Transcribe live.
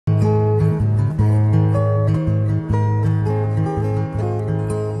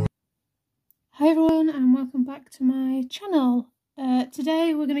to my channel.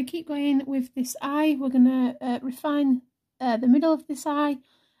 Today we're going to keep going with this eye. We're going to refine the middle of this eye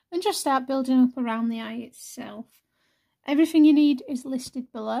and just start building up around the eye itself. Everything you need is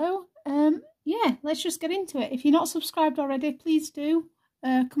listed below. Yeah, let's just get into it. If you're not subscribed already, please do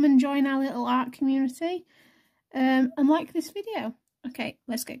come and join our little art community and like this video. Okay,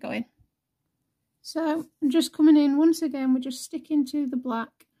 let's get going. So I'm just coming in once again, we're just sticking to the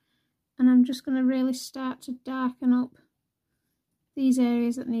black, and I'm just going to really start to darken up these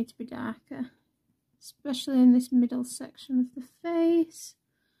areas that need to be darker, especially in this middle section of the face.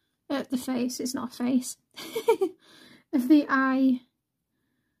 It's not a face. Of the eye.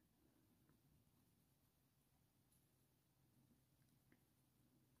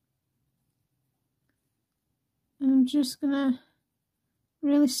 I'm just going to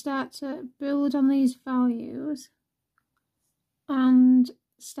really start to build on these values and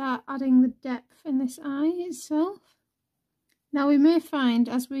start adding the depth in this eye itself. Now we may find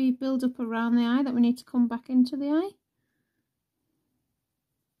as we build up around the eye that we need to come back into the eye,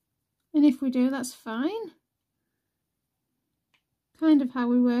 and if we do, that's fine. Kind of how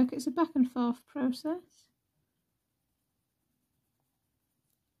we work, it's a back and forth process.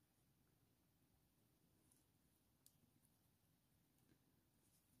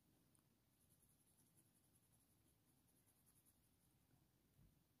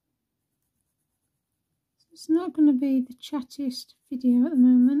 It's not going to be the chattiest video at the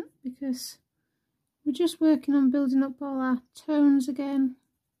moment because we're just working on building up all our tones again.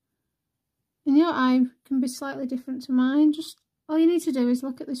 And your eye can be slightly different to mine. Just all you need to do is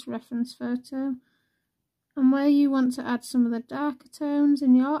look at this reference photo, and where you want to add some of the darker tones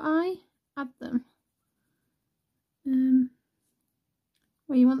in your eye, add them.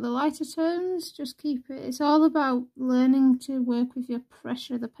 Where you want the lighter tones, just keep it. It's all about learning to work with your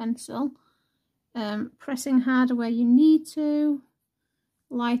pressure of the pencil. Pressing harder where you need to,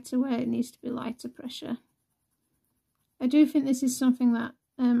 lighter where it needs to be lighter pressure. I do think this is something that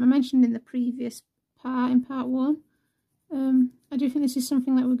I mentioned in the previous part, in part 1. I do think this is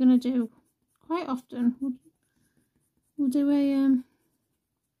something that we're going to do quite often. We'll do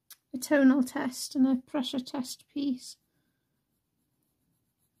a tonal test and a pressure test piece.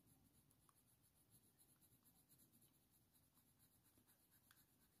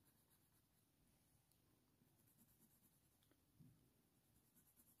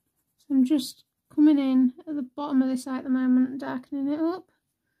 I'm just coming in at the bottom of this eye at the moment and darkening it up,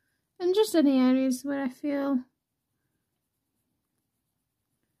 and just any areas where I feel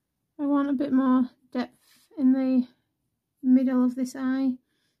I want a bit more depth in the middle of this eye,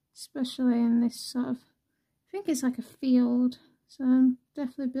 especially in this sort of, I think it's like a field, so I'm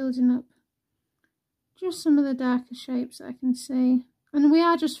definitely building up just some of the darker shapes that I can see. And we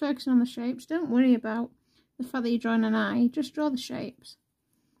are just focusing on the shapes. Don't worry about the fact that you're drawing an eye, just draw the shapes.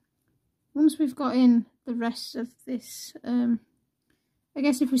 Once we've got in the rest of this, I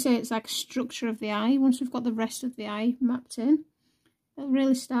guess if we say it's like structure of the eye, once we've got the rest of the eye mapped in, it'll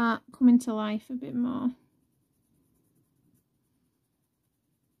really start coming to life a bit more.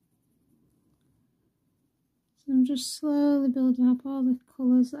 So I'm just slowly building up all the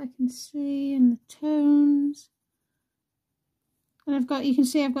colours that I can see and the tones. And you can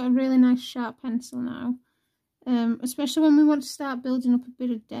see I've got a really nice sharp pencil now. Especially when we want to start building up a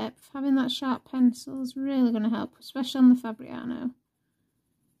bit of depth, having that sharp pencil is really going to help, especially on the Fabriano.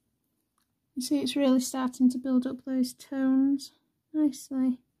 You see it's really starting to build up those tones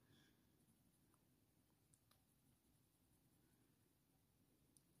nicely.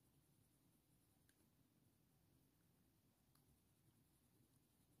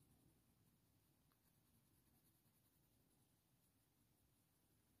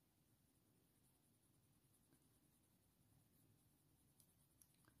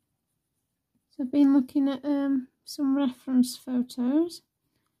 So I've been looking at some reference photos,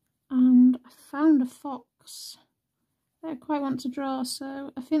 and I found a fox that I quite want to draw,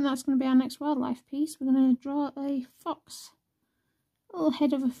 so I think that's going to be our next wildlife piece. We're going to draw a fox, a little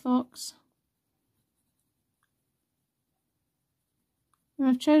head of a fox. And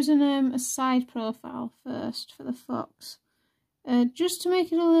I've chosen a side profile first for the fox, just to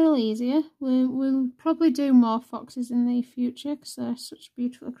make it a little easier. We'll probably do more foxes in the future because they're such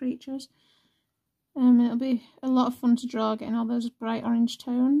beautiful creatures. It'll be a lot of fun to draw, getting all those bright orange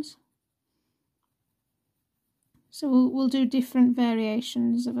tones. So we'll do different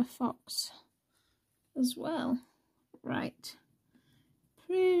variations of a fox as well. Right,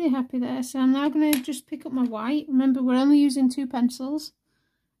 pretty happy there. So I'm now going to just pick up my white. Remember, we're only using 2 pencils,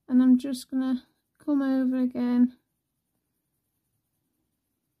 and I'm just going to come over again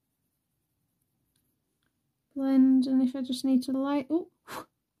blend, and if I just need to light, oh,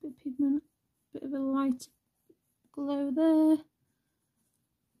 bit of pigment, bit of a light glow there.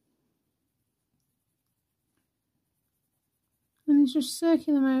 And it's just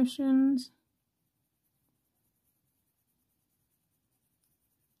circular motions.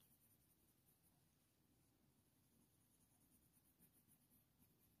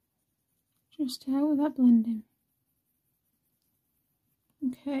 Just to help with that blending.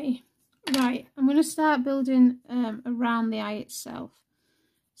 Okay, right, I'm going to start building around the eye itself.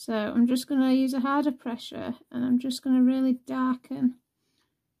 So I'm just going to use a harder pressure, and I'm just going to really darken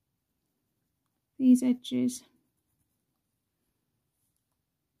these edges.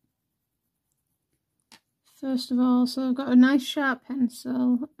 First of all, so I've got a nice sharp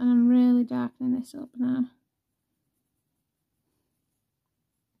pencil, and I'm really darkening this up now.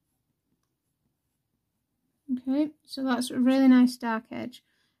 Okay, so that's a really nice dark edge.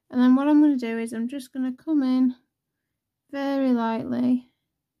 And then what I'm going to do is I'm just going to come in very lightly.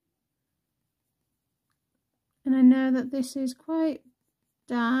 And I know that this is quite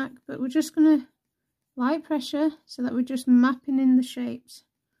dark, but we're just going to light pressure so that we're just mapping in the shapes.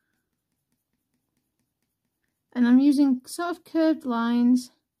 And I'm using sort of curved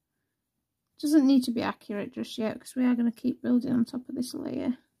lines. Doesn't need to be accurate just yet because we are going to keep building on top of this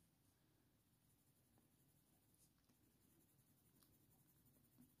layer.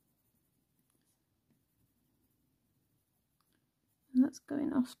 And that's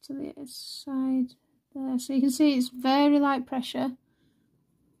going off to the side there. So you can see it's very light pressure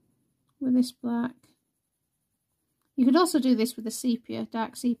with this black. You could also do this with a sepia,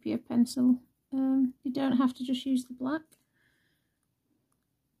 dark sepia pencil. You don't have to just use the black.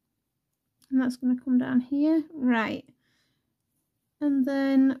 And that's going to come down here. Right. And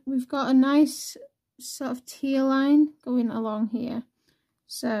then we've got a nice sort of teal line going along here.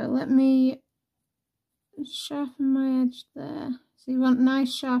 So let me sharpen my edge there. So you want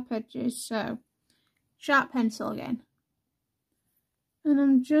nice sharp edges. So sharp pencil again. And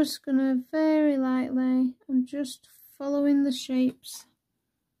I'm just going to very lightly, I'm just following the shapes.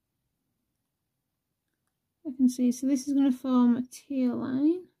 I can see, so this is going to form a teal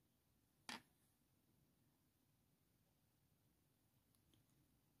line.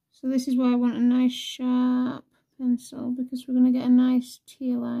 So this is why I want a nice sharp pencil, because we're going to get a nice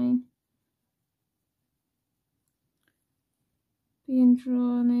teal line being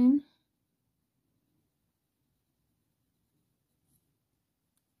drawn in.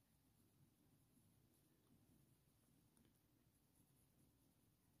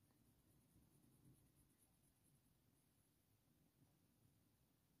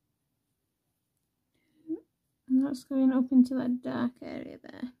 And that's going up into that dark area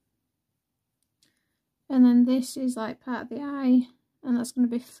there. And then this is like part of the eye, and that's going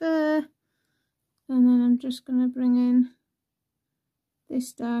to be fur. And then I'm just going to bring in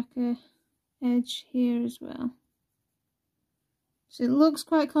this darker edge here as well. So it looks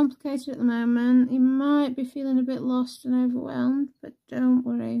quite complicated at the moment. You might be feeling a bit lost and overwhelmed, but don't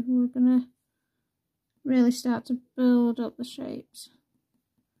worry, we're going to really start to build up the shapes.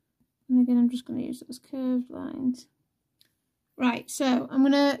 And again, I'm just going to use those curved lines. Right, so I'm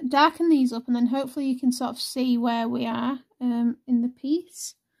going to darken these up, and then hopefully you can sort of see where we are in the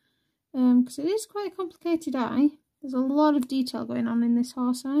piece. Because it is quite a complicated eye. There's a lot of detail going on in this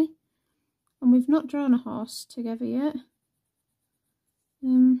horse eye. And we've not drawn a horse together yet.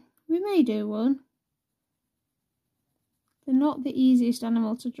 We may do one. They're not the easiest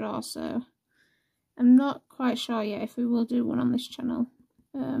animal to draw, so I'm not quite sure yet if we will do one on this channel.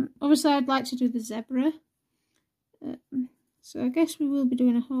 Obviously I'd like to do the zebra, so I guess we will be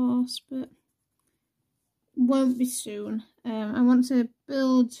doing a horse, but won't be soon. I want to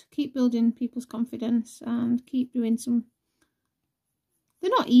keep building people's confidence and keep doing some, they're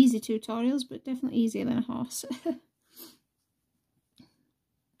not easy tutorials, but definitely easier than a horse. And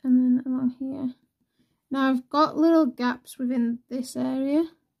then along here. Now I've got little gaps within this area,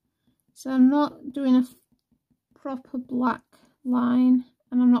 so I'm not doing a proper black line,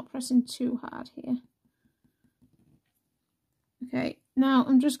 and I'm not pressing too hard here. Okay, now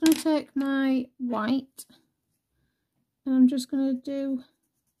I'm just going to take my white, and I'm just going to do,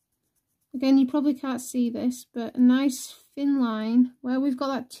 again you probably can't see this, but a nice thin line where we've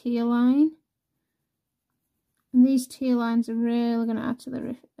got that teal line. And these teal lines are really going to add to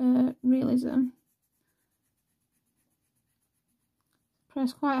the realism.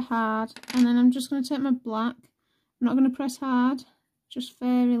 Press quite hard, and then I'm just going to take my black. I'm not going to press hard, just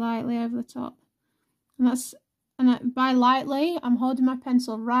very lightly over the top. And by lightly, I'm holding my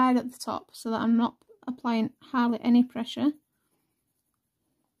pencil right at the top so that I'm not applying hardly any pressure.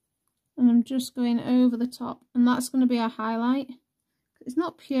 and I'm just going over the top, and that's going to be our highlight. It's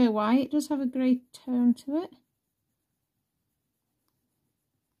not pure white, it does have a grey tone to it.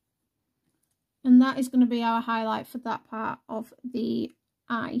 And that is going to be our highlight for that part of the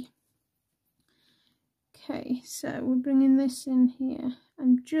eye. Okay, so we're bringing this in here.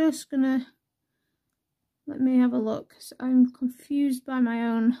 I'm just going to, let me have a look. So I'm confused by my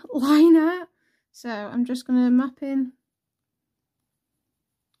own line art. So I'm just going to map in.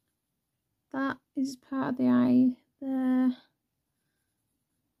 That is part of the eye there.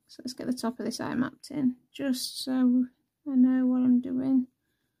 So let's get the top of this eye mapped in, just so I know what I'm doing.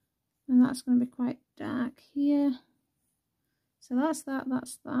 And that's going to be quite dark here. So that's that,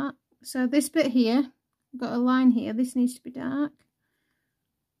 that's that. So this bit here, I've got a line here, this needs to be dark.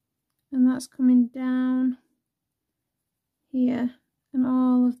 And that's coming down here. And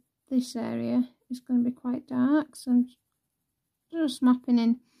all of this area is going to be quite dark. So I'm just mapping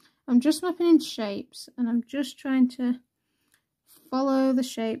in. I'm just mapping in shapes, and I'm just trying to follow the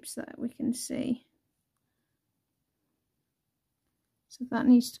shapes that we can see. So that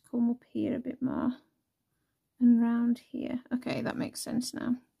needs to come up here a bit more and round here. Okay, that makes sense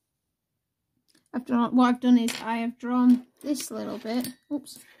now. What I've done is I have drawn this little bit,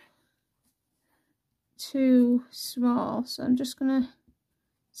 oops, too small. So I'm just gonna,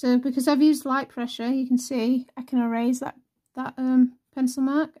 so because I've used light pressure, you can see I can erase that pencil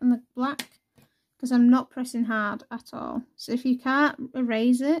mark and the black, because I'm not pressing hard at all. So if you can't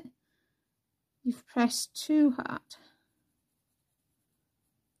erase it, you've pressed too hard.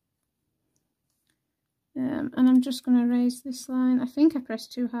 And I'm just going to erase this line. I think I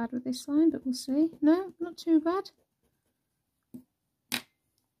pressed too hard with this line, but we'll see. No, not too bad.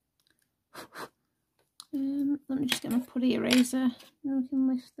 Let me just get my putty eraser, and we can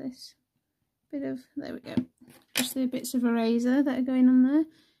lift this bit of, there we go. Just the bits of eraser that are going on there.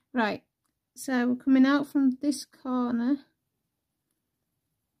 Right, so we're coming out from this corner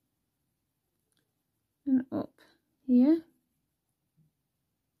and up here.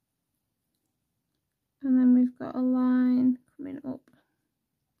 And then we've got a line coming up.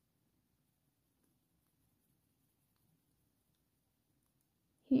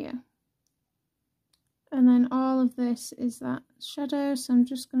 Here. And then all of this is that shadow, so I'm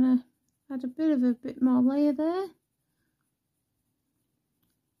just going to add a bit more layer there.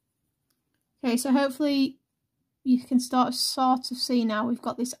 Okay, so hopefully you can sort of see now we've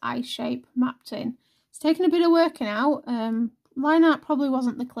got this eye shape mapped in. It's taken a bit of working out. Line art probably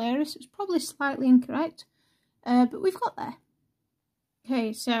wasn't the clearest, it's probably slightly incorrect, but we've got there.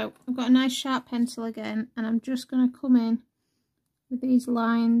 Okay, so I've got a nice sharp pencil again, and I'm just going to come in with these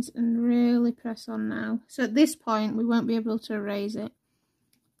lines and really press on now. So at this point we won't be able to erase it.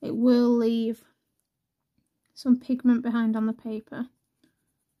 It will leave some pigment behind on the paper.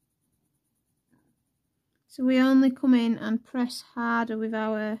 So we only come in and press harder with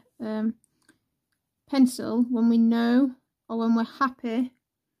our pencil when we know, or when we're happy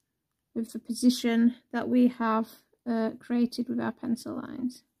with the position that we have created with our pencil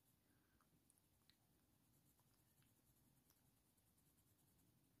lines.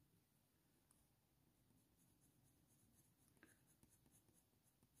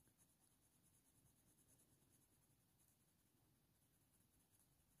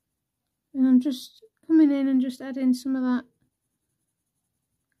 And I'm just coming in and just adding some of that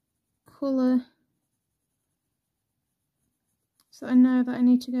colour, so I know that I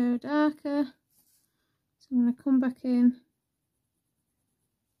need to go darker. So I'm going to come back in,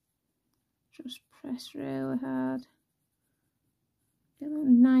 just press really hard, get that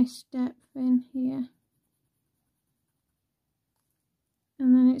nice depth in here.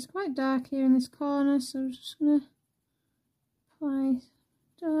 And then it's quite dark here in this corner, so I'm just going to apply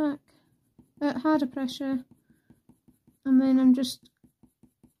dark, harder pressure, and then I'm just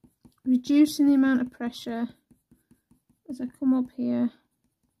reducing the amount of pressure as I come up here.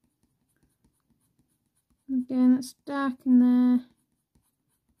 Again, it's dark in there,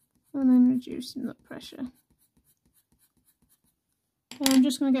 and then reducing that pressure. And I'm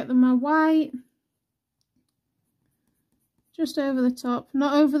just going to get my white just over the top,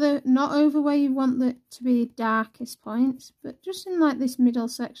 not over where you want it to be darkest points, but just in like this middle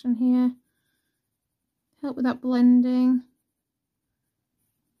section here. Help with that blending,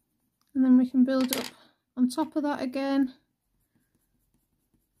 and then we can build up on top of that again.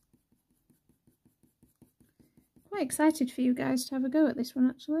 Quite excited for you guys to have a go at this one,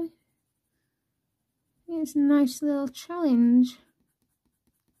 actually. It's a nice little challenge.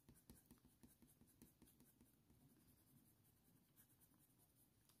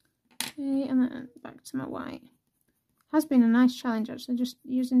 Okay, and then back to my white. Has been a nice challenge actually, just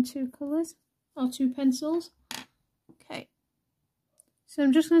using 2 colours or 2 pencils. Okay, so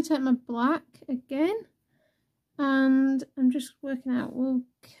I'm just going to take my black again, and I'm just working out, we'll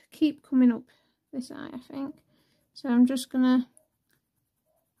keep coming up this eye I think. So I'm just going to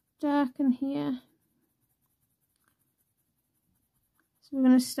darken here. So we're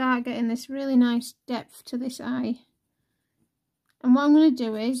going to start getting this really nice depth to this eye. And what I'm going to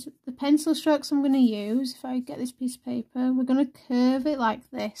do is, the pencil strokes I'm going to use, if I get this piece of paper, we're going to curve it like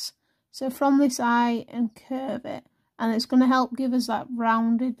this. So from this eye and curve it. And it's going to help give us that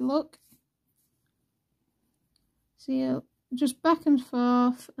rounded look. So just back and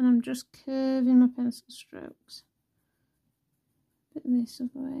forth, and I'm just curving my pencil strokes. Put this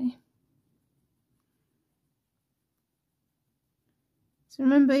away. So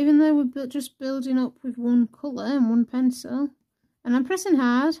remember, even though we're just building up with one colour and one pencil, and I'm pressing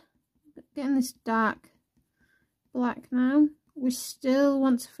hard, getting this dark black now, we still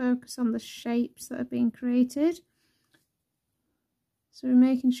want to focus on the shapes that are being created. So we're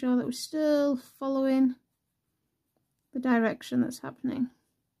making sure that we're still following the direction that's happening.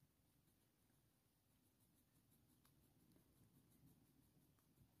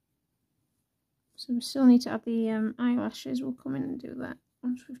 So we still need to add the eyelashes. We'll come in and do that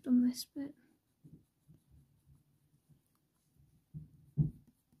once we've done this bit.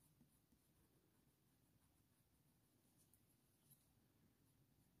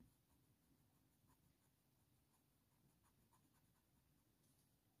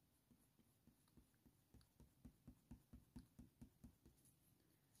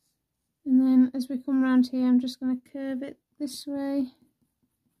 And then as we come around here, I'm just going to curve it this way.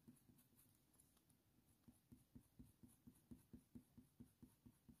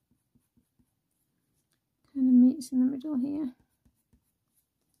 Kind of meets in the middle here.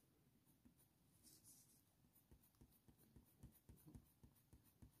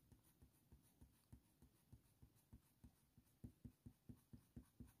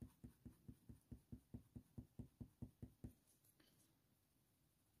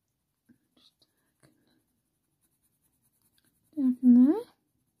 Darken there.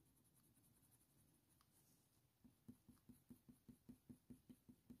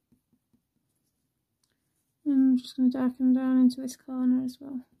 And I'm just going to darken down into this corner as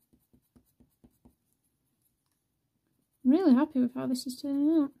well. I'm really happy with how this is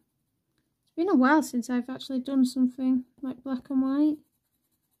turning out. It's been a while since I've actually done something like black and white.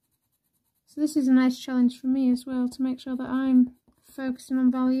 So this is a nice challenge for me as well, to make sure that I'm focusing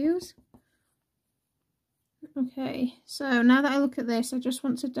on values. Okay, so now that I look at this, I just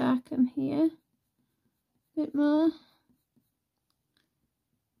want to darken here a bit more.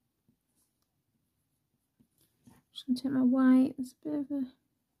 Just going to take my white, there's a bit of a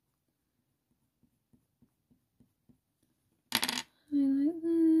highlight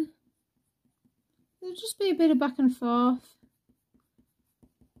there. There'll just be a bit of back and forth.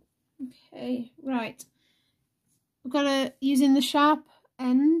 Okay, right. I've got to, using the sharp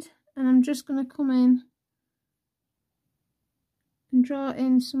end, and I'm just going to come in and draw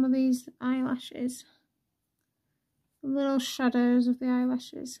in some of these eyelashes. The little shadows of the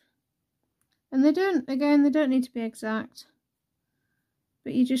eyelashes. And they don't, again, they don't need to be exact.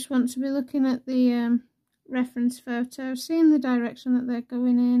 But you just want to be looking at the reference photo, seeing the direction that they're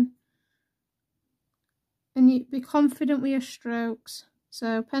going in. And you be confident with your strokes.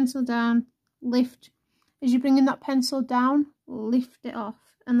 So pencil down, lift. As you're bringing that pencil down, lift it off.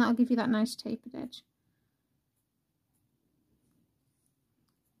 And that'll give you that nice tapered edge.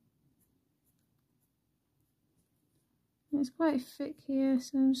 It's quite thick here,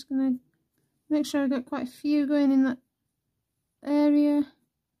 so I'm just going to make sure I've got quite a few going in that area.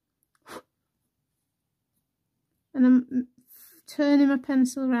 And I'm turning my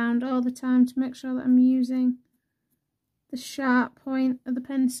pencil around all the time to make sure that I'm using the sharp point of the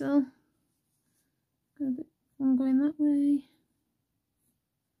pencil. Got a bit one going that way.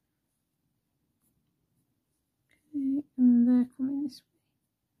 Okay, and they're coming this way.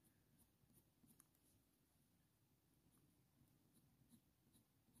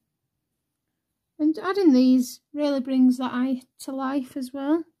 And adding these really brings that eye to life as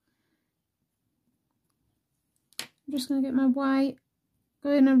well. I'm just going to get my white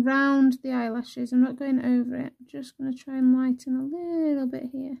going around the eyelashes. I'm not going over it. I'm just going to try and lighten a little bit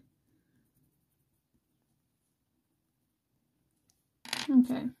here.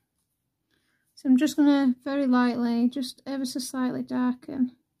 Okay. So I'm just going to very lightly, just ever so slightly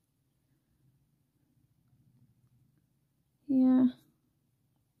darken. Yeah.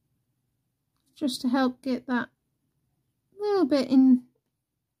 Just to help get that little bit in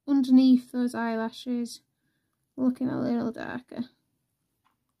underneath those eyelashes, looking a little darker. So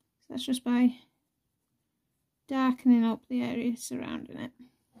that's just by darkening up the area surrounding it.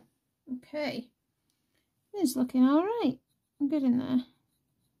 Okay, it's looking alright. I'm good in there.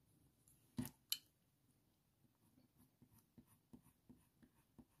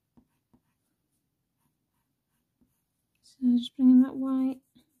 So just bringing that white,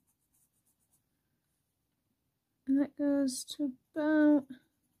 and that goes to about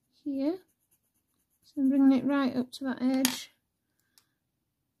here. So I'm bringing it right up to that edge,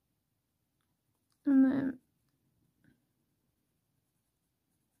 and then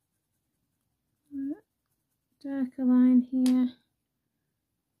darker line here.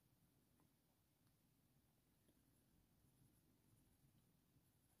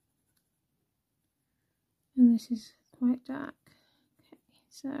 And this is quite dark. Okay,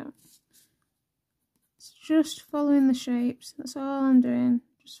 so it's just following the shapes. That's all I'm doing.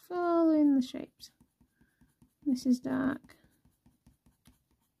 Just following the shapes. This is dark.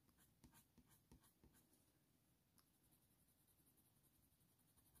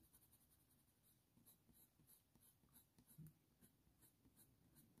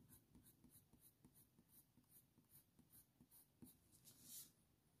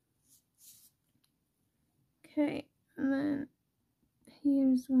 Okay, and then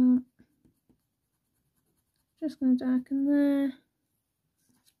here as well. Just going to darken there.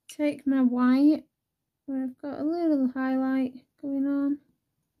 Take my white, where I've got a little highlight going on.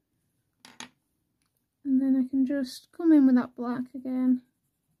 And then I can just come in with that black again.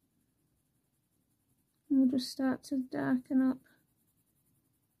 And we'll just start to darken up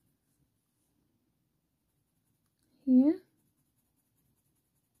here.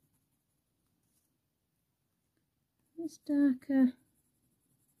 It's darker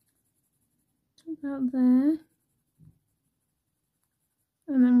to about there.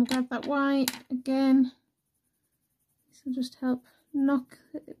 And then we'll grab that white again. This will just help knock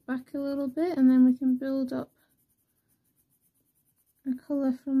it back a little bit, and then we can build up a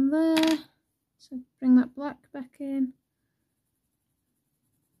colour from there. So bring that black back in.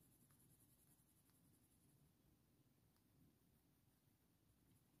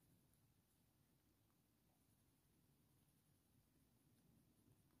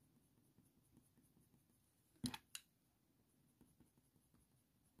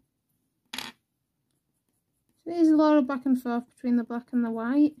 So there's a lot of back and forth between the black and the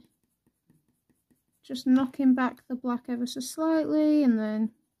white. Just knocking back the black ever so slightly, and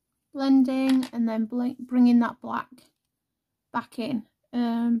then blending, and then bringing that black back in.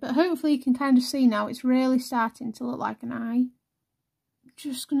 But hopefully you can kind of see now it's really starting to look like an eye. I'm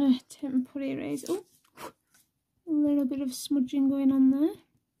just going to take my putty eraser. Oh, a little bit of smudging going on there.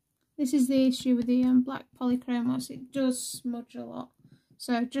 This is the issue with the black polychromos. It does smudge a lot.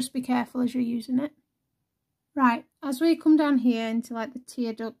 So just be careful as you're using it. Right, as we come down here into like the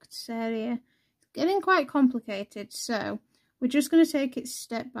tear ducts area, it's getting quite complicated, so we're just going to take it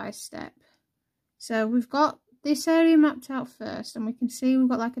step by step. So we've got this area mapped out first, and we can see we've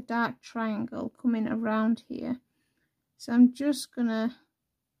got like a dark triangle coming around here. So I'm just going to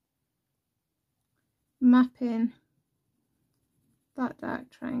map in that dark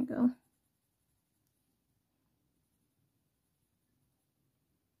triangle.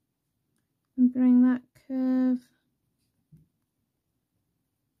 And bring that curve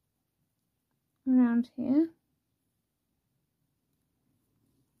around here.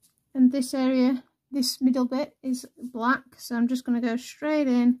 And this area, this middle bit is black, so I'm just going to go straight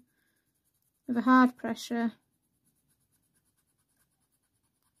in with a hard pressure.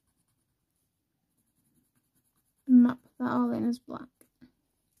 And map that all in as black.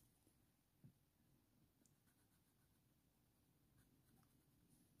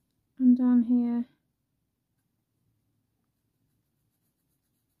 And down here.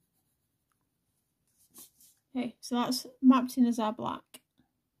 Okay, so that's mapped in as our black.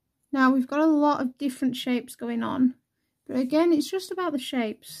 Now we've got a lot of different shapes going on, but again it's just about the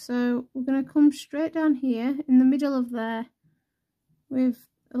shapes. So we're going to come straight down here in the middle of there with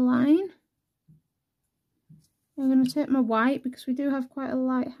a line. I'm going to take my white because we do have quite a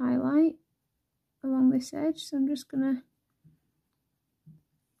light highlight along this edge, so I'm just going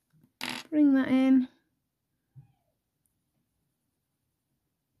to bring that in.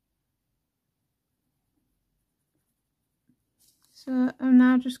 So I'm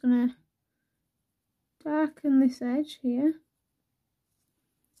now just going to darken this edge here.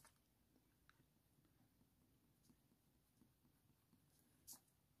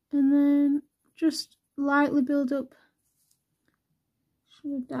 And then just lightly build up.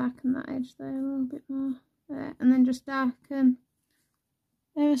 Should have darkened that edge there a little bit more. There. And then just darken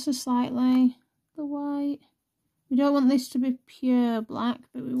ever so slightly the white. We don't want this to be pure black,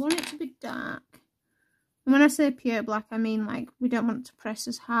 but we want it to be dark. And when I say pure black, I mean like we don't want to press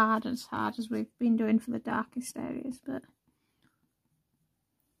as hard as we've been doing for the darkest areas, but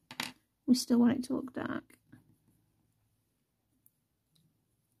we still want it to look dark.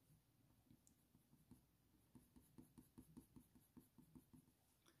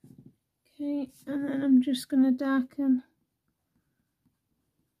 Okay, and then I'm just going to darken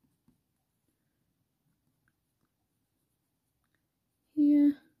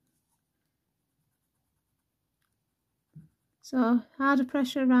here. So harder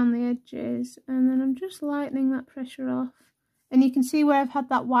pressure around the edges, and then I'm just lightening that pressure off. And you can see where I've had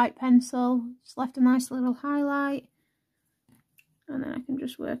that white pencil, just left a nice little highlight. And then I can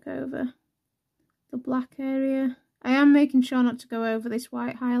just work over the black area. I am making sure not to go over this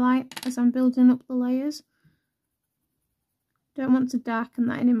white highlight as I'm building up the layers. Don't want to darken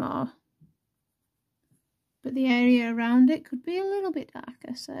that anymore. But the area around it could be a little bit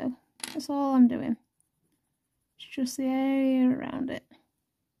darker, so that's all I'm doing. It's just the area around it.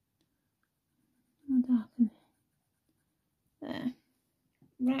 I'll darken. There.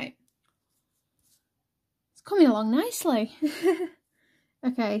 Right. It's coming along nicely.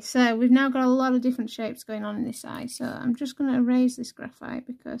 Okay, so we've now got a lot of different shapes going on in this eye, so I'm just going to erase this graphite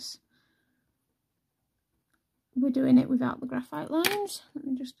because we're doing it without the graphite lines. Let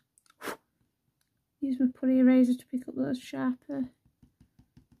me just use my putty eraser to pick up those sharper,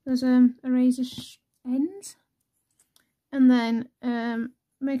 those eraser ends. And then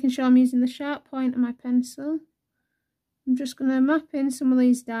making sure I'm using the sharp point of my pencil, I'm just going to map in some of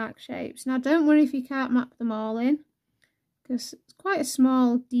these dark shapes. Now don't worry if you can't map them all in, because it's quite a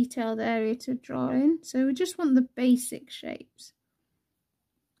small detailed area to draw in, so we just want the basic shapes.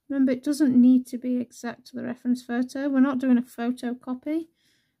 Remember, it doesn't need to be exact to the reference photo. We're not doing a photocopy,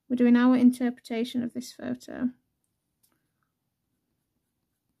 we're doing our interpretation of this photo.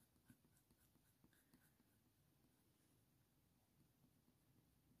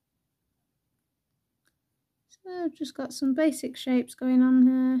 So I've just got some basic shapes going on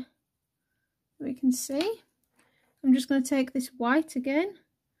here that we can see. I'm just going to take this white again,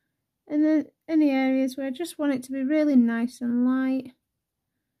 and then any areas where I just want it to be really nice and light,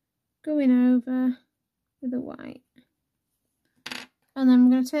 going over with the white. And then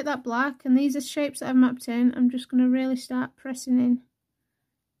I'm going to take that black, and these are shapes that I've mapped in. I'm just going to really start pressing in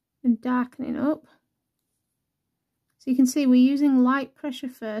and darkening up. So you can see we're using light pressure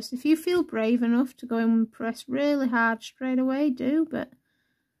first. If you feel brave enough to go in and press really hard straight away, do, but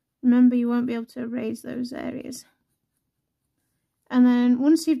remember you won't be able to erase those areas. And then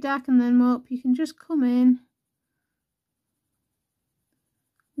once you've darkened them up, you can just come in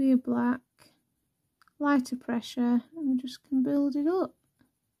with your black, lighter pressure, and we just can build it up.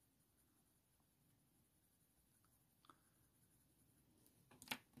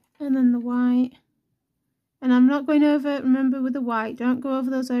 And then the white. And I'm not going over, remember with the white, don't go over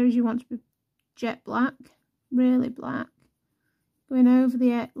those areas you want to be jet black, really black. Going over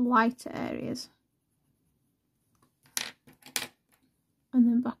the lighter areas. And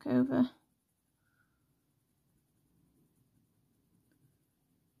then back over.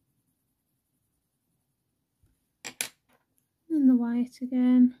 And the white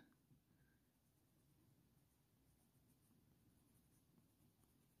again.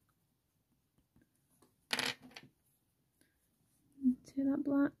 Take that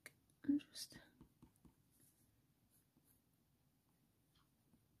black and just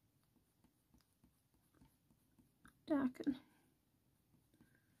darken.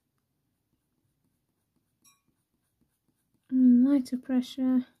 And lighter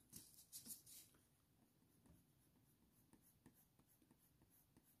pressure.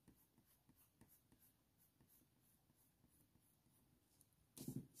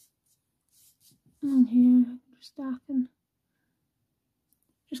 And here, just darken.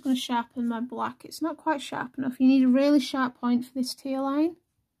 Just going to sharpen my black. It's not quite sharp enough. You need a really sharp point for this tear line.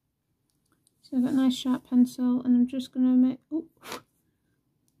 So I've got a nice sharp pencil, and I'm just going to make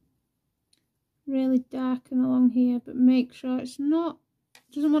really darken along here, but make sure it's not,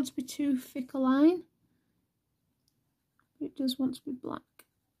 it doesn't want to be too thick a line. It does want to be black.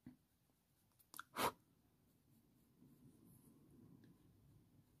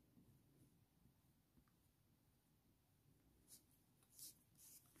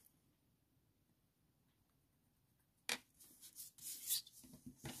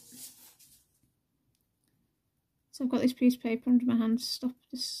 So I've got this piece of paper under my hand to stop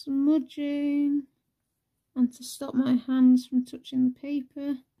the smudging and to stop my hands from touching the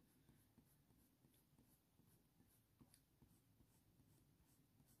paper.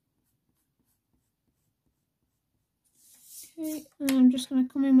 Okay, and I'm just going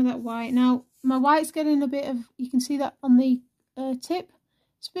to come in with that white. Now, my white's getting a bit of, you can see that on the tip,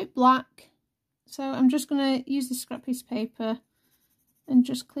 it's a bit black. So I'm just going to use this scrap piece of paper and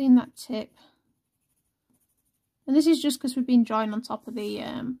just clean that tip. And this is just because we've been drawing on top of the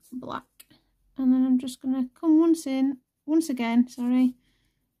black. And then I'm just going to come once again,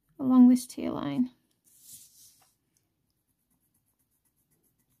 along this tear line.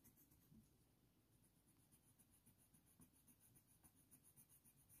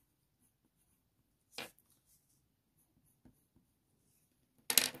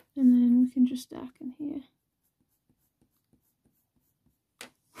 And then we can just darken here.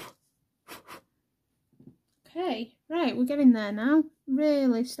 Okay, right, we're getting there now.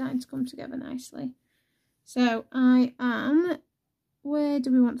 Really starting to come together nicely. So where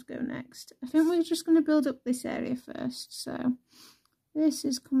do we want to go next? I think we're just going to build up this area first. So this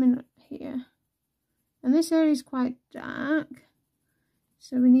is coming up here. And this area is quite dark.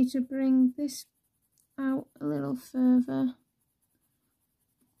 So we need to bring this out a little further.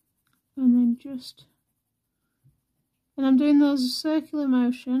 And then and I'm doing those circular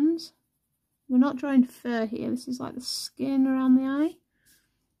motions. We're not drawing fur here, this is like the skin around the eye.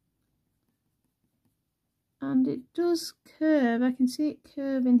 And it does curve, I can see it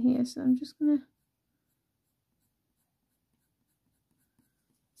curving here, so I'm just going to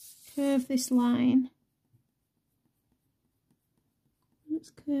curve this line. It's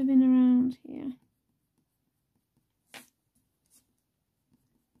curving around here.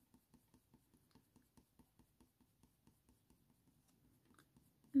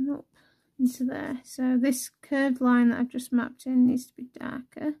 And up into there. So this curved line that I've just mapped in needs to be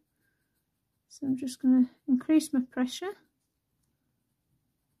darker. So I'm just going to increase my pressure.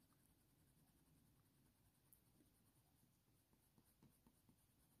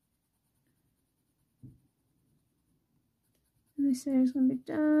 And this area is going to be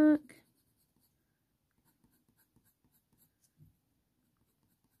dark.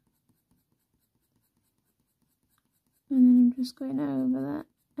 And then I'm just going over that,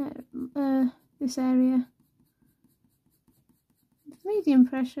 this area. Medium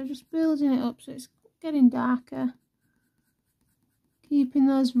pressure, just building it up so it's getting darker. Keeping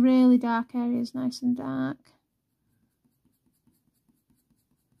those really dark areas nice and dark.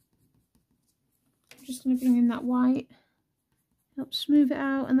 I'm just going to bring in that white, help smooth it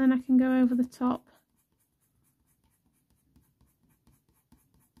out, and then I can go over the top.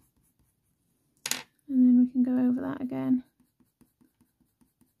 And then we can go over that again.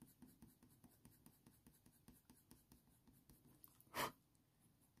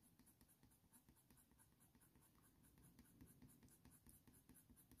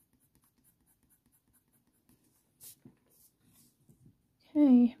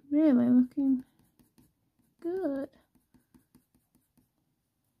 Okay, really looking good.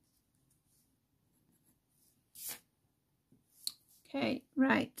 Okay,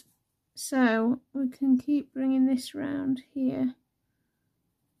 right. So we can keep bringing this round here.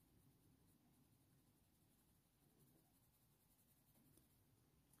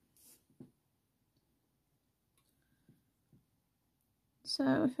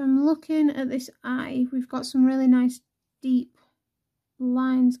 So if I'm looking at this eye, we've got some really nice deep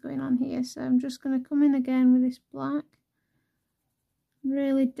lines going on here. So I'm just going to come in again with this black,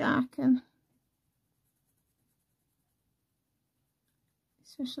 really darken,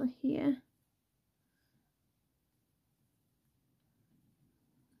 especially here.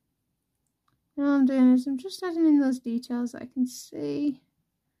 And all I'm doing is I'm just adding in those details that I can see,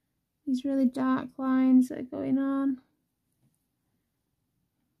 these really dark lines that are going on.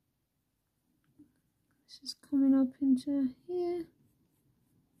 This is coming up into here.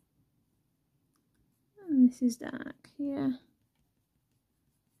 And this is dark here.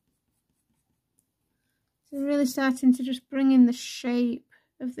 So really starting to just bring in the shape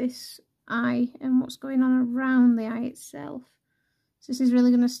of this eye and what's going on around the eye itself. So this is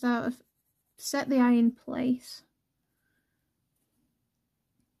really going to set the eye in place.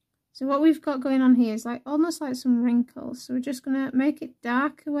 So what we've got going on here is like almost like some wrinkles. So we're just going to make it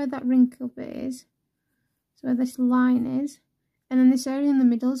darker where that wrinkle bit is. So where this line is. And then this area in the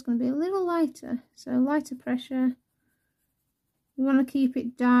middle is going to be a little lighter. So lighter pressure. We want to keep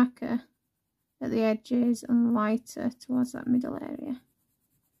it darker at the edges and lighter towards that middle area.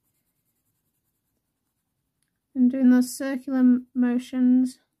 And doing those circular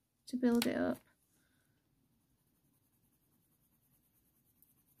motions to build it up.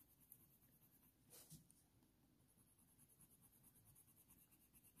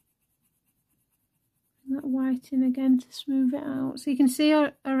 that white in again to smooth it out. So you can see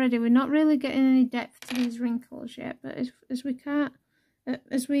already we're not really getting any depth to these wrinkles yet, but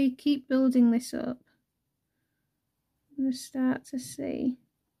as we keep building this up, I'm going to start to see,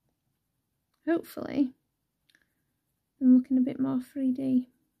 hopefully, I'm looking a bit more 3D.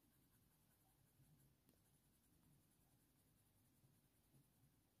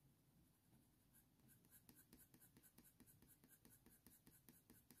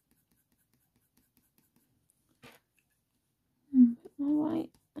 A bit more white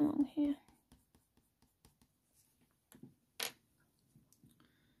along here.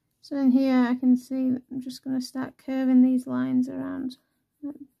 So in here I can see I'm just going to start curving these lines around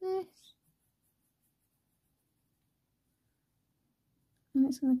like this. And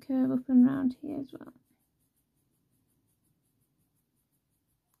it's going to curve up and round here as well.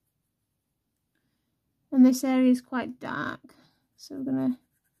 And this area is quite dark, so we're going to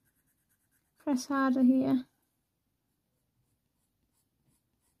press harder here.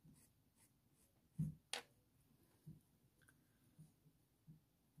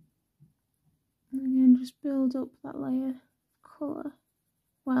 And again, just build up that layer of colour.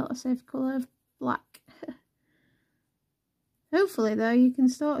 Well, I say colour of black. Hopefully though, you can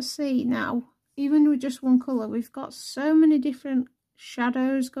start to see now, even with just one colour, we've got so many different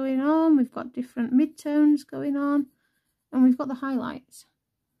shadows going on, we've got different midtones going on, and we've got the highlights.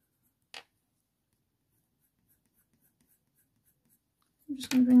 I'm just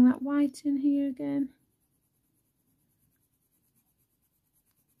going to bring that white in here again.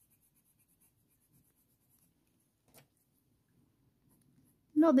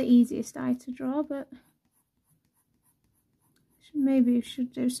 Not the easiest eye to draw, but maybe we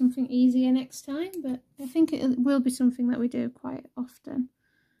should do something easier next time, but I think it will be something that we do quite often.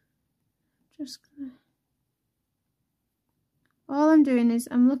 Just gonna... All I'm doing is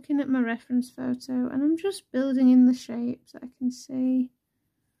I'm looking at my reference photo and I'm just building in the shapes that I can see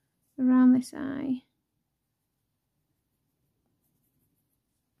around this eye.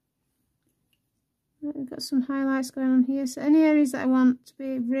 We've got some highlights going on here, so any areas that I want to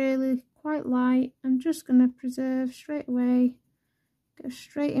be really quite light, I'm just going to preserve straight away. Go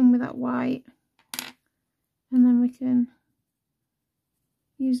straight in with that white, and then we can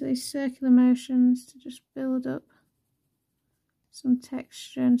use these circular motions to just build up some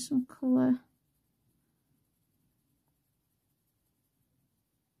texture and some colour.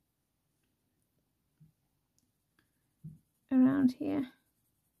 Around here.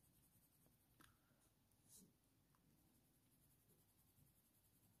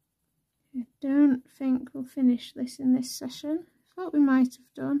 I don't think we'll finish this in this session. I thought we might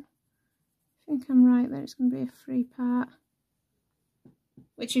have done. I think I'm right that it's going to be a 3-part,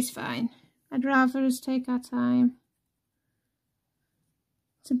 which is fine. I'd rather us take our time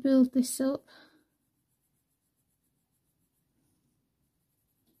to build this up.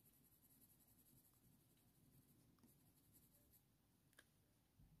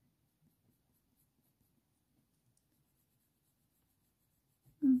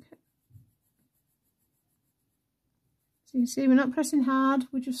 Okay. So you can see we're not pressing hard,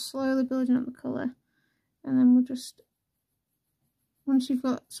 we're just slowly building up the colour. And then we'll just, once you've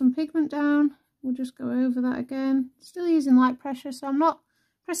got some pigment down, we'll just go over that again. Still using light pressure, so I'm not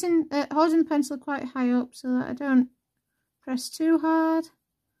pressing, holding the pencil quite high up so that I don't press too hard.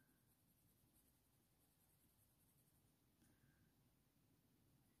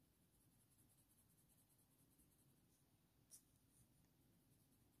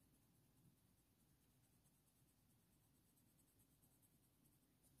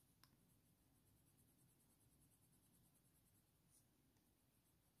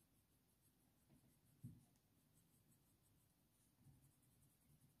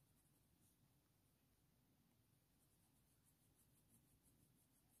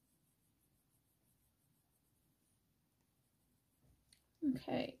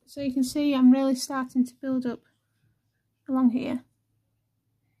 Okay, so you can see I'm really starting to build up along here.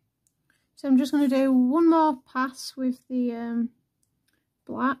 So I'm just going to do one more pass with the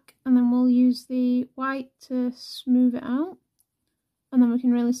black, and then we'll use the white to smooth it out, and then we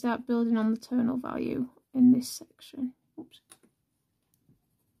can really start building on the tonal value in this section. Oops.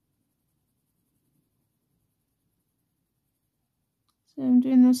 So I'm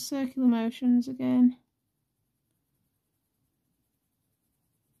doing those circular motions again.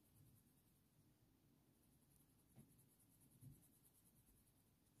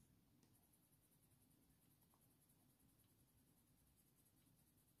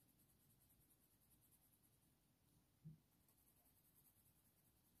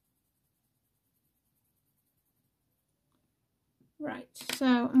 Right, so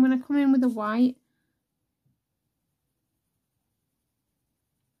I'm going to come in with the white,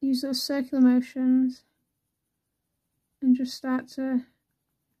 use those circular motions and just start to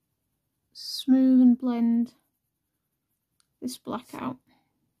smooth and blend this black out.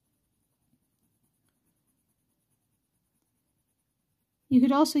 You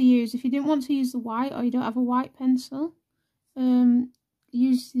could also use, if you didn't want to use the white or you don't have a white pencil,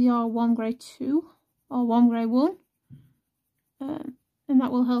 use your 1 grey 2 or 1 grey 1, and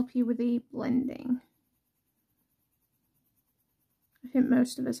that will help you with the blending. I think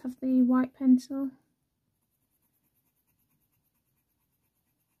most of us have the white pencil.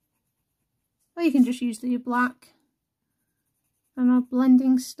 Or you can just use the black. And a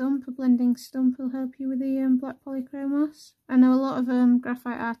blending stump will help you with the black polychromos. I know a lot of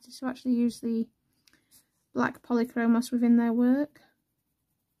graphite artists who actually use the black polychromos within their work.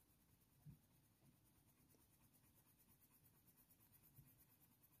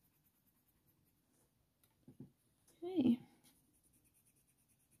 Okay.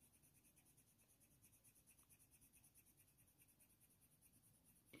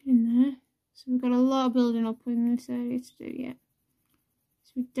 In there. So we've got a lot of building up in this area to do yet.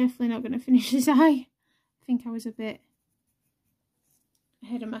 So we're definitely not going to finish this eye. I think I was a bit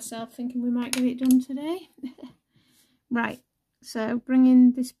ahead of myself thinking we might get it done today. Right, so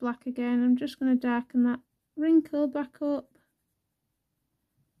bringing this black again, I'm just going to darken that wrinkle back up.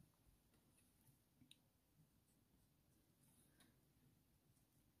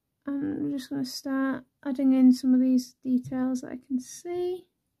 And I'm just going to start adding in some of these details that I can see.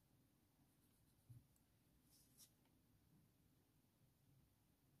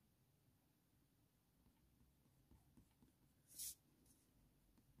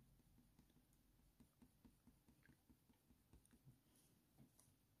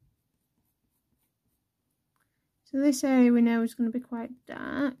 So this area we know is going to be quite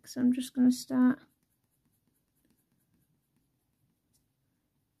dark, so I'm just going to start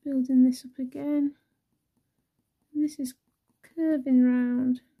building this up again. And this is curving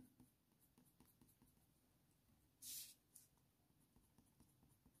round.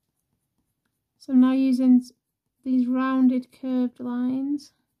 So I'm now using these rounded curved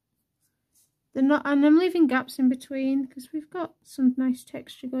lines. They're not, and I'm leaving gaps in between because we've got some nice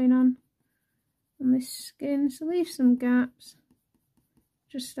texture going on this skin, so leave some gaps.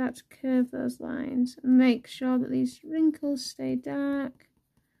 Just start to curve those lines and make sure that these wrinkles stay dark.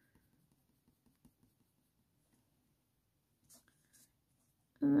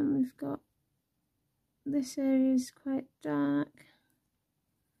 And then we've got this area is quite dark.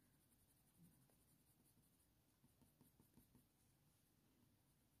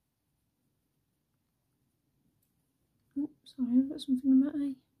 Oh, sorry, I've got something in my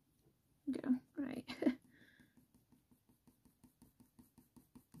eye. Go, right.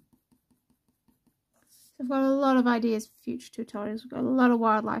 So I've got a lot of ideas for future tutorials. We've got a lot of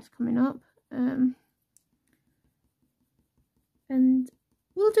wildlife coming up. And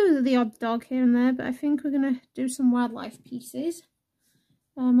we'll do the odd dog here and there, but I think we're going to do some wildlife pieces.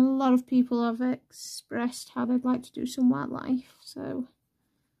 A lot of people have expressed how they'd like to do some wildlife, so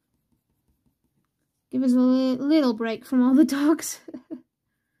give us a little break from all the dogs.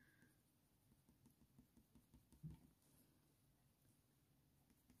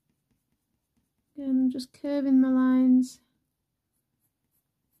 Again, I'm just curving my lines.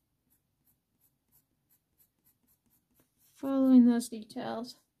 Following those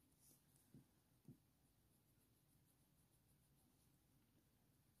details.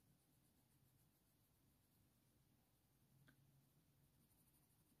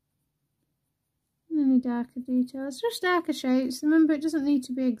 Any darker details, just darker shapes. Remember, it doesn't need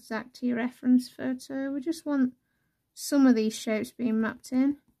to be exact to your reference photo. We just want some of these shapes being mapped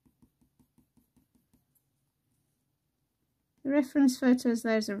in. The reference photos,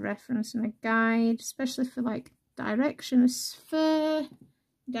 there's a reference and a guide, especially for like direction of sphere,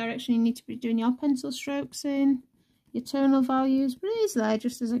 direction you need to be doing your pencil strokes in, your tonal values, but it is there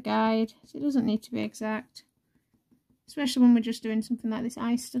just as a guide, so it doesn't need to be exact, especially when we're just doing something like this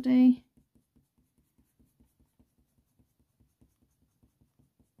eye study.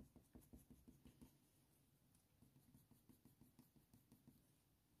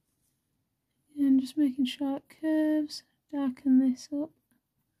 And just making sure it curves, darken this up.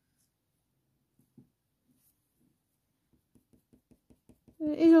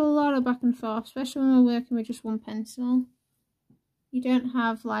 There is a lot of back and forth, especially when we're working with just one pencil. You don't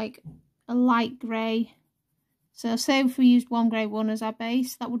have like a light grey. So say if we used 1 grey 1 as our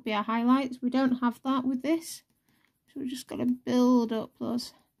base, that would be our highlights. We don't have that with this. So we've just got to build up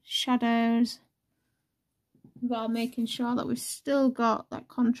those shadows while making sure that we've still got that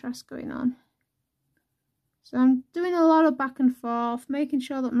contrast going on. So I'm doing a lot of back and forth, making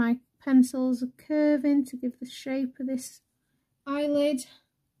sure that my pencils are curving to give the shape of this eyelid.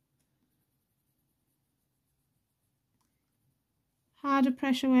 Harder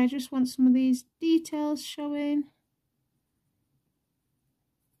pressure where I just want some of these details showing.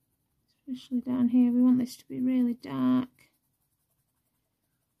 Especially down here, we want this to be really dark.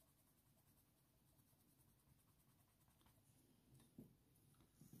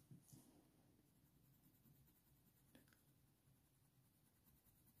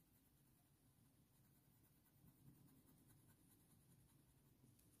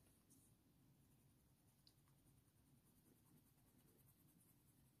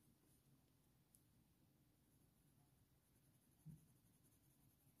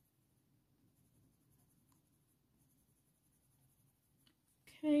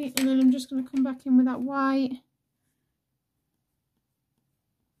 Okay, and then I'm just going to come back in with that white.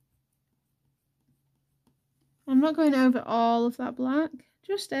 I'm not going over all of that black,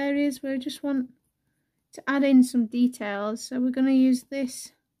 just areas where I just want to add in some details. So we're going to use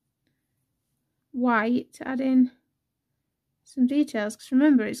this white to add in some details, because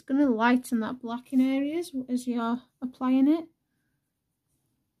remember, it's going to lighten that black in areas as you're applying it.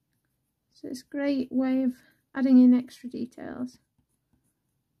 So it's a great way of adding in extra details.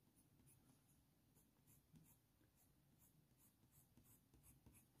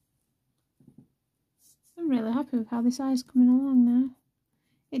 I'm really happy with how this eye is coming along now.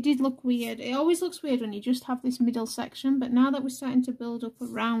 It did look weird. It always looks weird when you just have this middle section, but now that we're starting to build up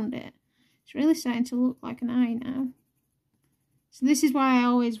around it, it's really starting to look like an eye now. So this is why I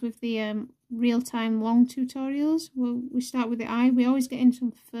always, with the real-time long tutorials, we start with the eye. We always get in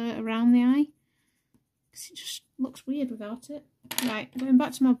some fur around the eye, because it just looks weird without it. Right, going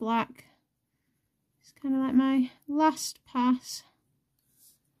back to my black. It's kind of like my last pass.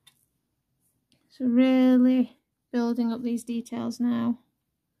 So really building up these details now.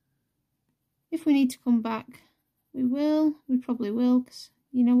 If we need to come back, we will. We probably will, because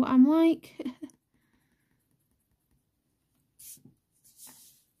you know what I'm like.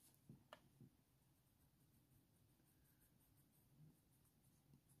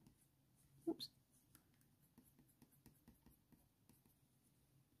 Oops.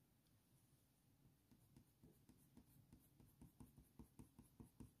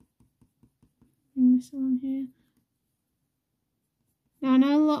 Bring this along here. Now I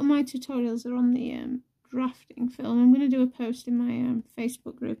know a lot of my tutorials are on the drafting film. I'm going to do a post in my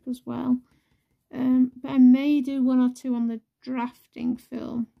Facebook group as well. But I may do one or two on the drafting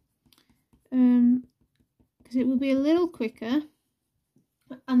film. Because it will be a little quicker.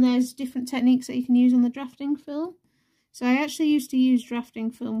 And there's different techniques that you can use on the drafting film. So I actually used to use drafting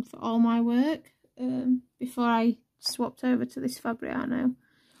film for all my work before I swapped over to this Fabriano.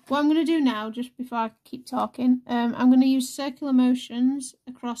 What I'm going to do now, just before I keep talking, I'm going to use circular motions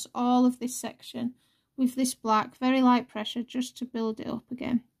across all of this section with this black, very light pressure, just to build it up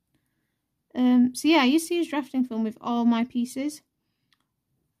again. So yeah, I used to use drafting film with all my pieces.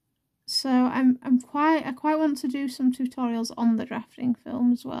 So I quite want to do some tutorials on the drafting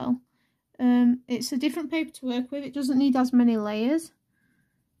film as well. It's a different paper to work with. It doesn't need as many layers.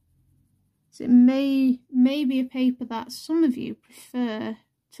 So it may be a paper that some of you prefer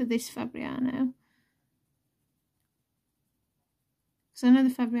to this Fabriano. Because I know the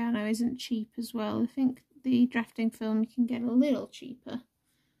Fabriano isn't cheap as well. I think the drafting film you can get a little cheaper.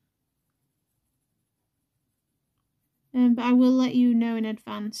 But I will let you know in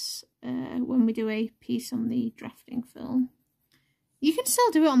advance when we do a piece on the drafting film. You can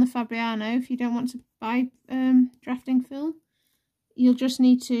still do it on the Fabriano if you don't want to buy drafting film. You'll just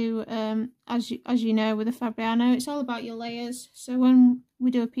need to, as you know, with the Fabriano, it's all about your layers. So when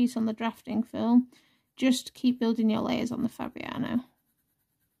we do a piece on the drafting film, just keep building your layers on the Fabriano.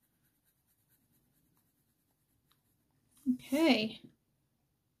 Okay,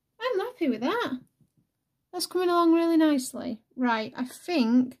 I'm happy with that. That's coming along really nicely. Right, I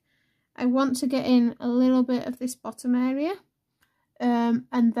think I want to get in a little bit of this bottom area.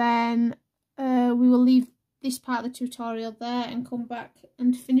 And then we will leave this part of the tutorial there and come back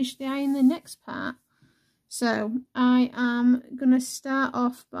and finish the eye in the next part. So I am going to start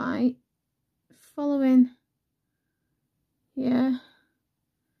off by following here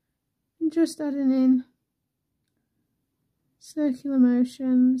and just adding in circular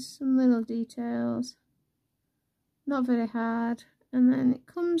motions, some little details, not very hard, and then it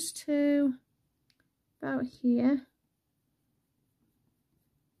comes to about here.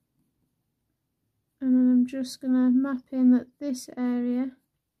 And then I'm just going to map in that this area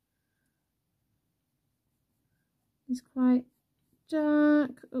is quite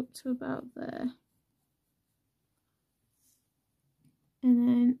dark up to about there.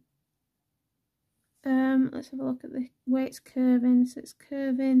 And then let's have a look at the way it's curving. So it's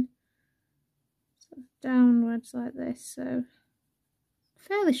curving sort of downwards like this, so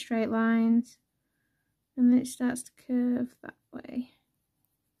fairly straight lines, and then it starts to curve that way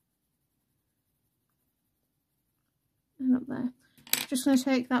and up there. Just going to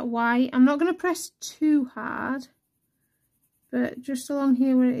take that white. I'm not going to press too hard, but just along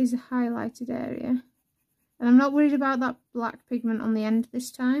here where it is a highlighted area. And I'm not worried about that black pigment on the end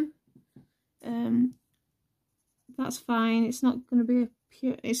this time. That's fine. It's not going to be a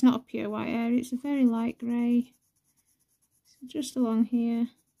pure, it's not a pure white area, it's a very light grey. So just along here.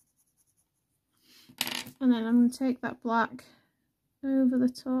 And then I'm going to take that black over the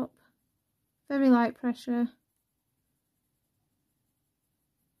top. Very light pressure.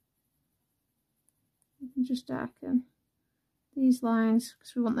 And just darken these lines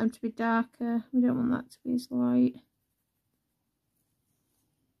because we want them to be darker. We don't want that to be as light.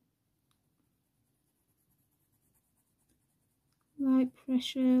 Light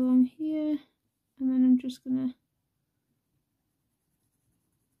pressure along here, and then I'm just gonna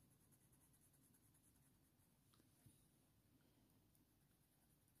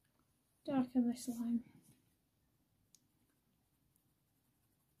darken this line.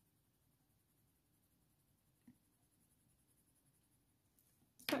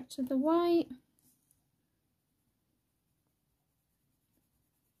 Back to the white,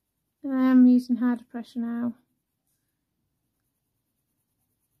 and I'm using harder pressure now.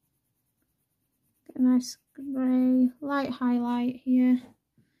 Get a nice grey, light highlight here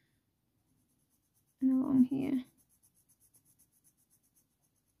and along here.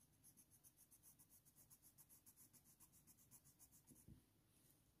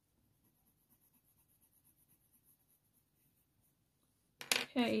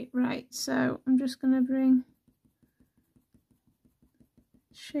 Okay, right, so I'm just going to bring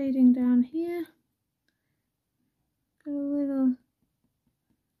shading down here. Got a little,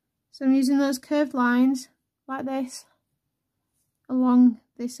 so I'm using those curved lines like this along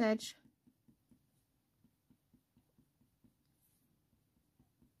this edge.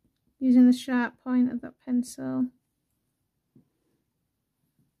 Using the sharp point of that pencil.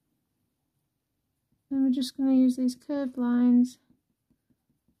 And we're just going to use these curved lines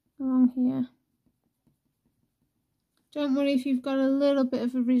along here. Don't worry if you've got a little bit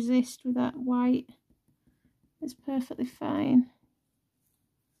of a resist with that white, it's perfectly fine.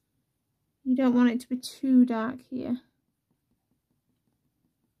 You don't want it to be too dark here.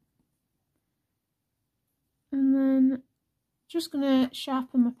 And then just going to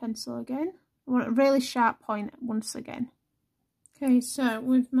sharpen my pencil again. I want a really sharp point once again. Okay, so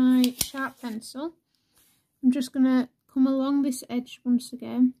with my sharp pencil, I'm just going to come along this edge once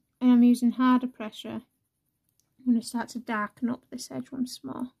again, and I'm using harder pressure. I'm going to start to darken up this edge once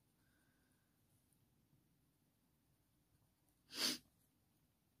more.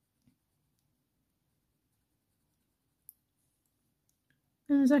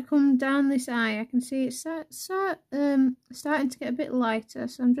 And as I come down this eye, I can see it's starting to get a bit lighter,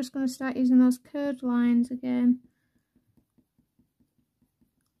 so I'm just going to start using those curved lines again.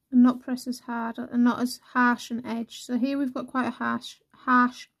 And not press as hard and not as harsh an edge. So here we've got quite a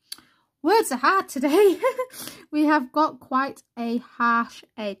harsh, words are hard today. We have got quite a harsh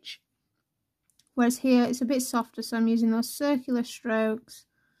edge. Whereas here it's a bit softer, so I'm using those circular strokes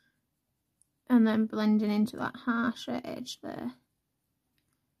and then blending into that harsher edge there.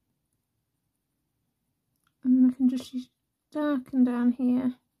 And then I can just darken down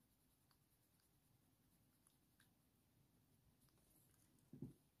here.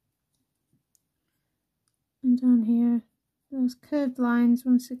 And down here, those curved lines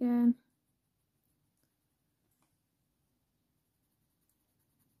once again.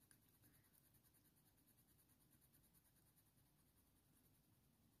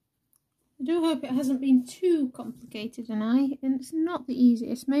 I do hope it hasn't been too complicated an eye, and it's not the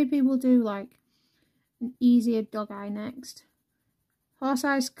easiest. Maybe we'll do like an easier dog eye next. Horse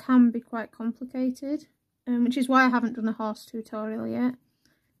eyes can be quite complicated, which is why I haven't done a horse tutorial yet.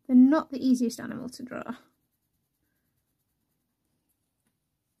 They're not the easiest animal to draw.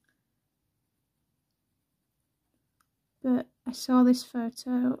 But I saw this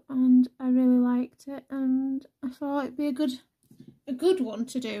photo and I really liked it, and I thought it'd be a good one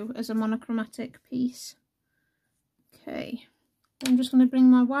to do as a monochromatic piece. Okay, I'm just going to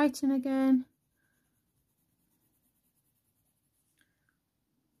bring my white in again.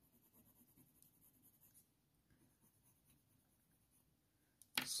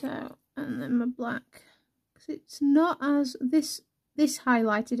 So, and then my black, because it's not as, this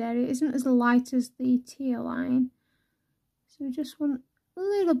highlighted area isn't as light as the teal line. So we just want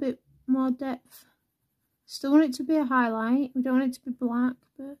little bit more depth. Still want it to be a highlight. We don't want it to be black,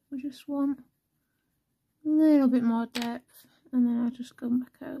 but we just want a little bit more depth. And then I'll just come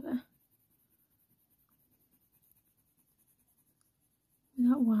back over with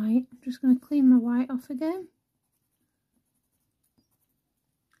that white. I'm just going to clean my white off again.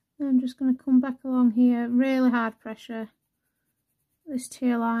 And I'm just going to come back along here, really hard pressure, this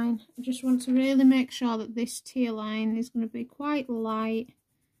tear line. I just want to really make sure that this tear line is going to be quite light.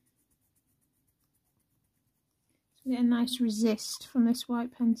 So we get a nice resist from this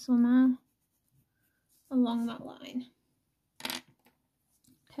white pencil now, along that line.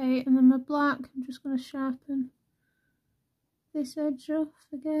 Okay, and then my black, I'm just going to sharpen this edge off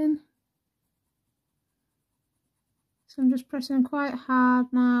again. So I'm just pressing quite hard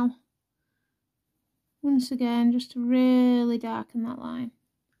now, once again, just to really darken that line.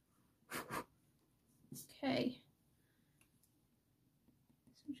 Okay,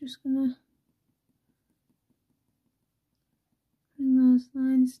 so I'm just gonna bring those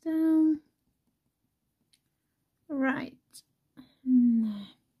lines down. Right, and there.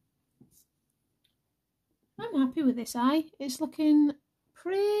 I'm happy with this eye. It's looking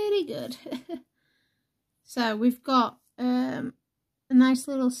pretty good. So we've got a nice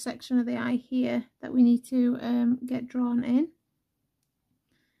little section of the eye here that we need to get drawn in.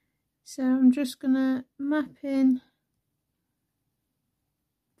 So I'm just gonna map in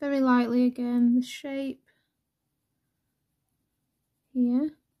very lightly again the shape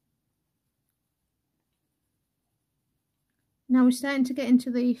here. Now we're starting to get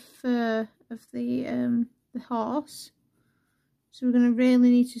into the fur of the horse. So we're going to really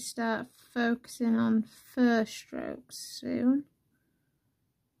need to start focusing on fur strokes soon.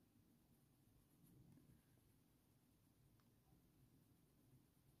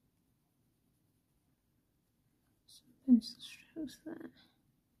 Some pencil strokes there.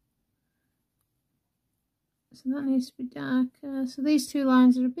 So that needs to be darker. So these two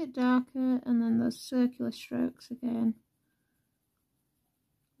lines are a bit darker, and then those circular strokes again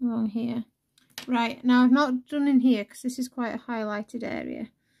along here. Right, now I've not done in here because this is quite a highlighted area.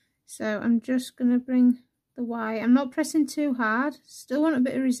 So I'm just going to bring the white. I'm not pressing too hard. Still want a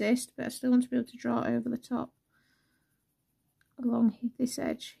bit of resist, but I still want to be able to draw it over the top along this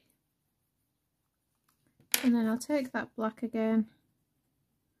edge. And then I'll take that black again.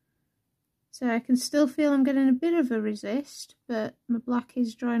 So I can still feel I'm getting a bit of a resist, but my black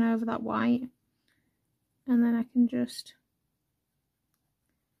is drawing over that white. And then I can just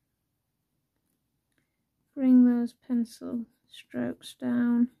bring those pencil strokes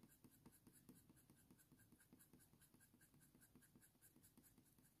down.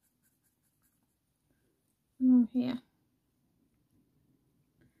 Along here.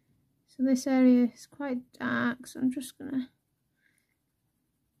 So this area is quite dark, so I'm just going to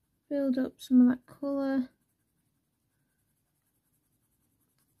build up some of that colour.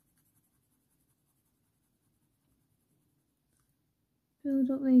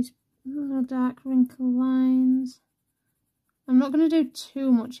 Build up these little dark wrinkle lines. I'm not going to do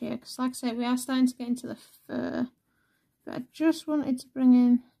too much here because, like I said, we are starting to get into the fur. But I just wanted to bring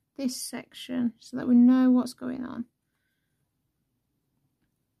in this section so that we know what's going on.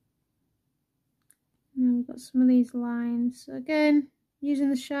 Now we've got some of these lines. So again, using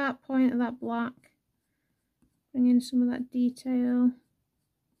the sharp point of that black, bring in some of that detail.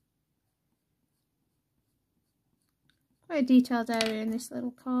 Quite a detailed area in this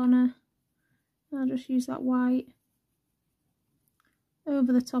little corner. I'll just use that white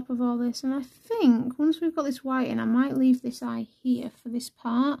over the top of all this, and I think once we've got this white in, I might leave this eye here for this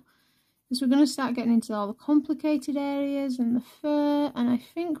part, because we're going to start getting into all the complicated areas and the fur, and I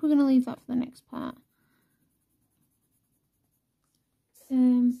think we're going to leave that for the next part.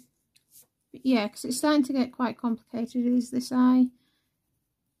 But yeah, because it's starting to get quite complicated, is this eye.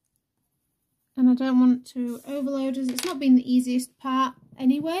 And I don't want to overload us. It's not been the easiest part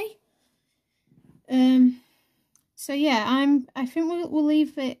anyway. So yeah, I think we'll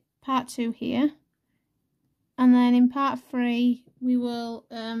leave it part 2 here. And then in part 3, we will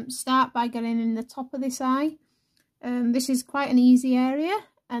start by getting in the top of this eye. This is quite an easy area.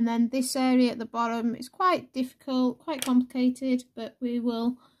 And then this area at the bottom is quite difficult, quite complicated. But we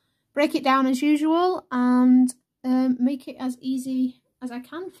will break it down as usual and make it as easy as I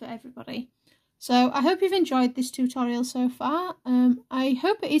can for everybody. So I hope you've enjoyed this tutorial so far. I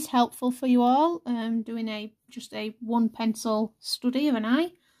hope it is helpful for you all, doing just a one pencil study of an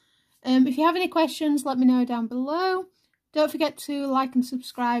eye. If you have any questions, let me know down below. Don't forget to like and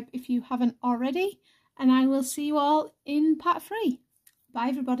subscribe if you haven't already. And I will see you all in part 3. Bye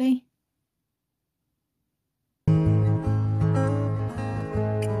everybody.